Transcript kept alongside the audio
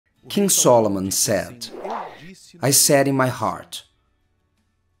King Solomon said, I said in my heart,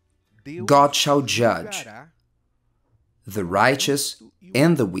 God shall judge the righteous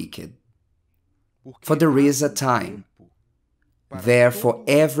and the wicked, for there is a time there for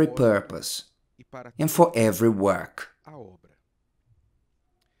every purpose and for every work.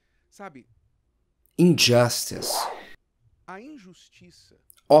 Injustice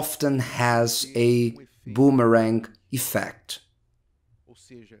often has a boomerang effect,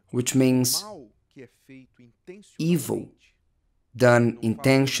 which means evil done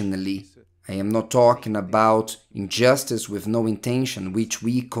intentionally. I am not talking about injustice with no intention, which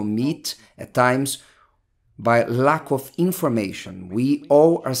we commit at times by lack of information. We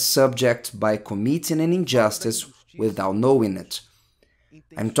all are subject by committing an injustice without knowing it.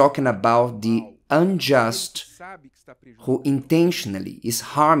 I'm talking about the unjust who intentionally is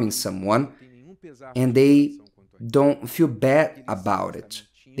harming someone and they don't feel bad about it.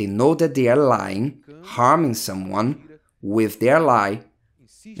 They know that they are lying, harming someone with their lie,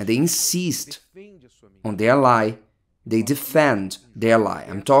 and they insist on their lie. They defend their lie.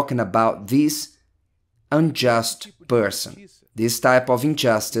 I'm talking about this unjust person. This type of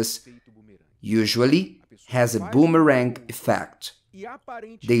injustice usually has a boomerang effect.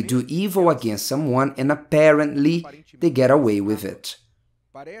 They do evil against someone and apparently they get away with it.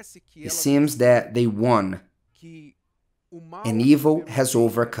 It seems that they won, and evil has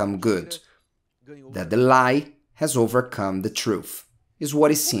overcome good, that the lie has overcome the truth, is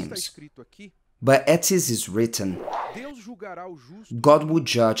what it seems. But as it is written, God will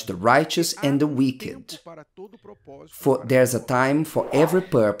judge the righteous and the wicked, for there's a time for every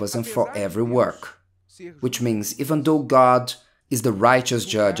purpose and for every work. Which means, even though God is the righteous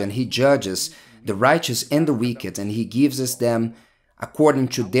judge and He judges the righteous and the wicked and He gives us them according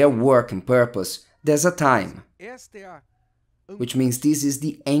to their work and purpose, there's a time. Which means this is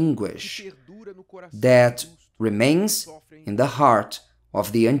the anguish that remains in the heart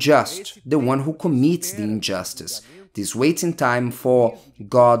of the unjust, the one who commits the injustice. This waiting time for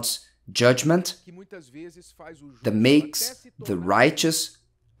God's judgment that makes the righteous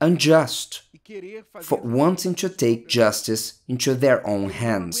unjust, for wanting to take justice into their own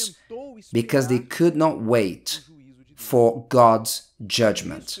hands, because they could not wait for God's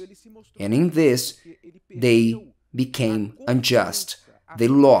judgment. And in this, they became unjust. They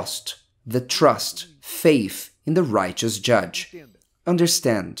lost the trust, faith in the righteous judge.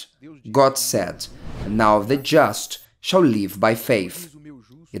 Understand, God said, now the just shall live by faith.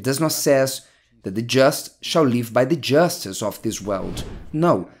 It does not say that the just shall live by the justice of this world.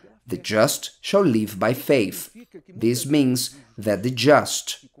 No, the just shall live by faith. This means that the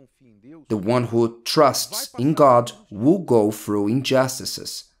just, the one who trusts in God, will go through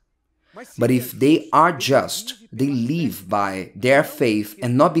injustices. But if they are just, they live by their faith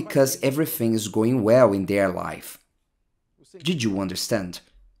and not because everything is going well in their life. Did you understand?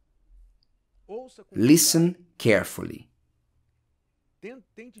 Listen carefully.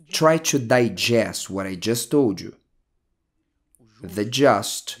 Try to digest what I just told you. The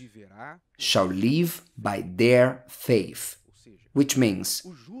just shall live by their faith, which means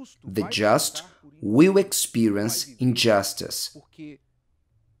the just will experience injustice.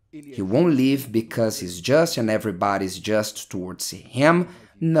 He won't live because he's just and everybody's just towards him.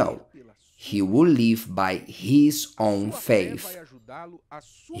 No, he will live by his own faith.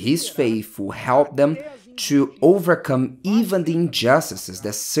 His faith will help them to overcome even the injustices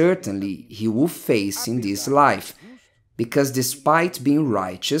that certainly he will face in this life, because despite being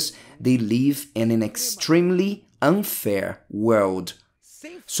righteous, they live in an extremely unfair world.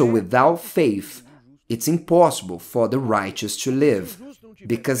 So without faith, it's impossible for the righteous to live,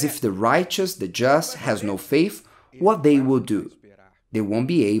 because if the righteous, the just, has no faith, what they will do? They won't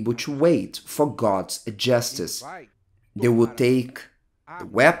be able to wait for God's justice. They will take the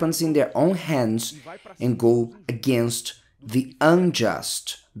weapons in their own hands and go against the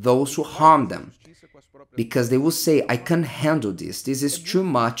unjust, those who harm them, because they will say, I can't handle this, this is too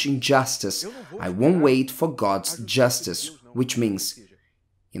much injustice, I won't wait for God's justice, which means,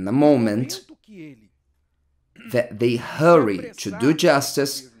 in the moment that they hurry to do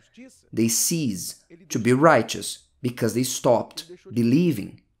justice, they cease to be righteous because they stopped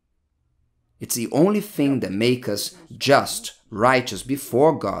believing. It's the only thing that makes us just, righteous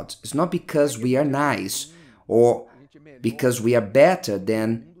before God. It's not because we are nice or because we are better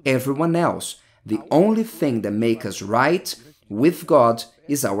than everyone else. The only thing that makes us right with God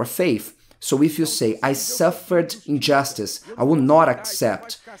is our faith. So if you say, I suffered injustice, I will not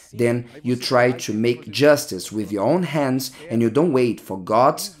accept, then you try to make justice with your own hands and you don't wait for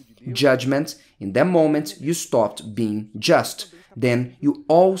God's judgment. In that moment, you stopped being just. then you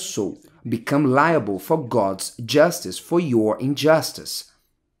also become liable for God's justice for your injustice.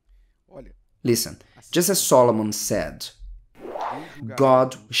 Listen, just as Solomon said,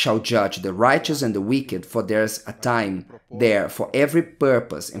 God shall judge the righteous and the wicked, for there's a time there for every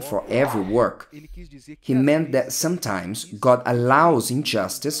purpose and for every work. He meant that sometimes God allows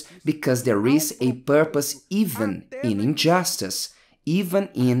injustice because there is a purpose even in injustice. Even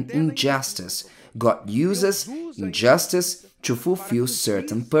in injustice, God uses injustice to fulfill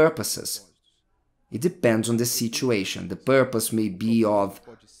certain purposes. It depends on the situation. The purpose may be of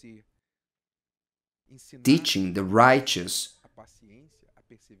teaching the righteous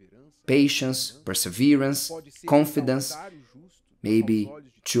patience, perseverance, confidence, maybe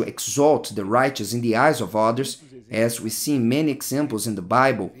to exalt the righteous in the eyes of others. As we see in many examples in the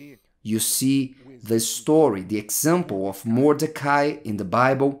Bible, you see the story, the example of Mordecai in the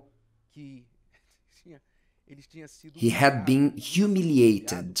Bible. He had been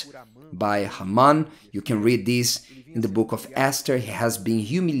humiliated by Haman. You can read this in the book of Esther. He has been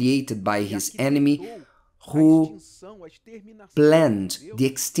humiliated by his enemy who planned the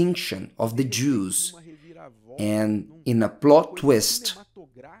extinction of the Jews. And in a plot twist,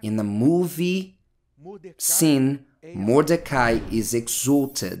 in a movie scene, Mordecai is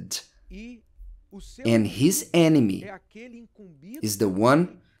exalted. And his enemy is the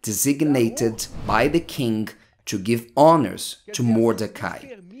one designated by the king to give honors to Mordecai.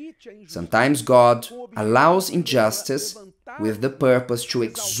 Sometimes God allows injustice with the purpose to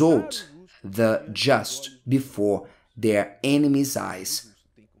exalt the just before their enemies' eyes.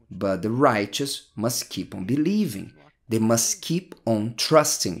 But the righteous must keep on believing. They must keep on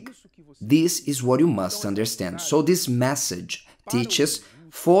trusting. This is what you must understand. So this message teaches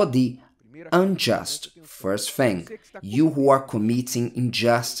for the unjust. First thing, you who are committing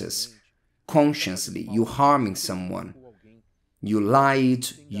injustice, consciously, you harming someone. You lied,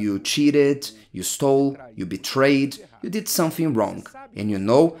 you cheated, you stole, you betrayed, you did something wrong, and you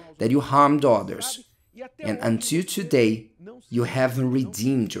know that you harmed others. And until today, you haven't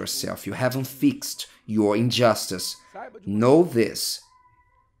redeemed yourself, you haven't fixed your injustice. Know this.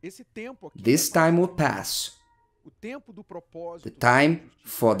 This time will pass. The time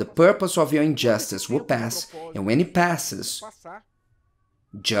for the purpose of your injustice will pass, and when it passes,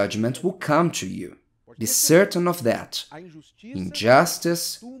 judgment will come to you. Be certain of that.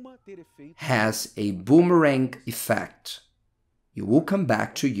 Injustice has a boomerang effect. It will come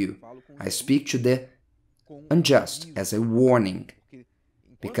back to you. I speak to the unjust as a warning,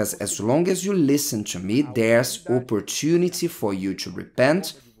 because as long as you listen to me, there's opportunity for you to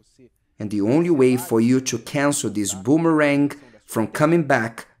repent, and the only way for you to cancel this boomerang from coming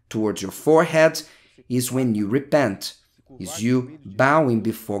back towards your forehead is when you repent, is you bowing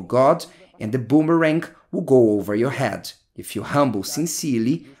before God, and the boomerang will go over your head. If you humble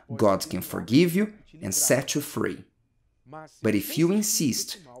sincerely, God can forgive you and set you free. But if you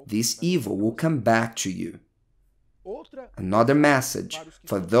insist, this evil will come back to you. Another message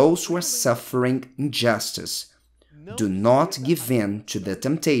for those who are suffering injustice. Do not give in to the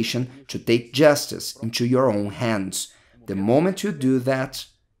temptation to take justice into your own hands. The moment you do that,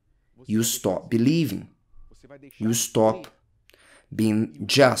 you stop believing. You stop being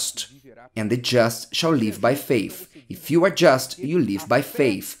just, and the just shall live by faith. If you are just, you live by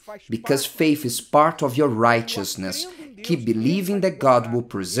faith, because faith is part of your righteousness. Keep believing that God will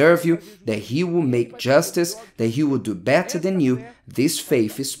preserve you, that He will make justice, that He will do better than you. This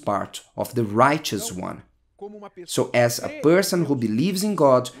faith is part of the righteous one. So as a person who believes in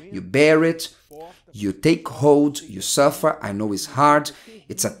God, you bear it, you take hold, you suffer. I know it's hard,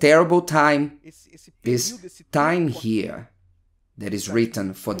 it's a terrible time. This time here that is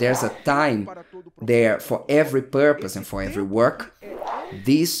written, for there's a time there for every purpose and for every work.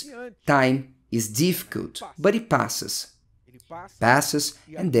 This time is difficult, but it passes. Passes,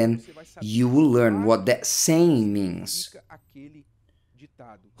 and then you will learn what that saying means.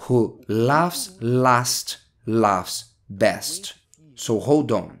 Who laughs last, laughs best. So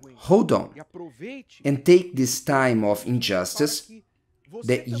hold on, and take this time of injustice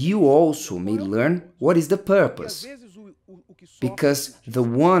that you also may learn what is the purpose. Because the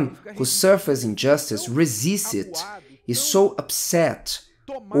one who suffers injustice resists it, is so upset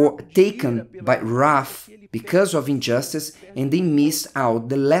or taken by wrath because of injustice, and they miss out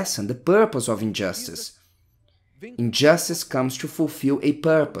the lesson, the purpose of injustice. Injustice comes to fulfill a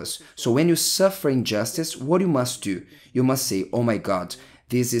purpose. So when you suffer injustice, what you must do? You must say, oh my God,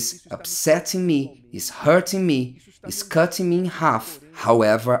 this is upsetting me, is hurting me, is cutting me in half.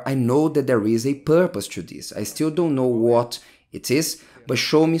 However, I know that there is a purpose to this. I still don't know what it is, but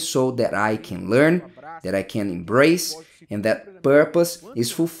show me so that I can learn, that I can embrace and that purpose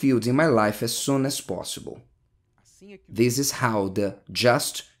is fulfilled in my life as soon as possible. This is how the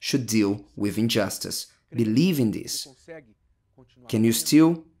just should deal with injustice. Believe in this. Can you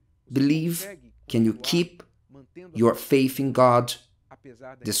still believe? Can you keep your faith in God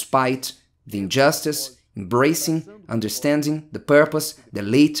despite the injustice, embracing, understanding the purpose that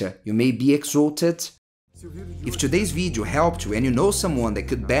later you may be exalted? If today's video helped you and you know someone that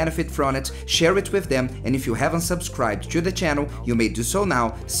could benefit from it, share it with them, and if you haven't subscribed to the channel, you may do so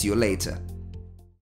now. See you later.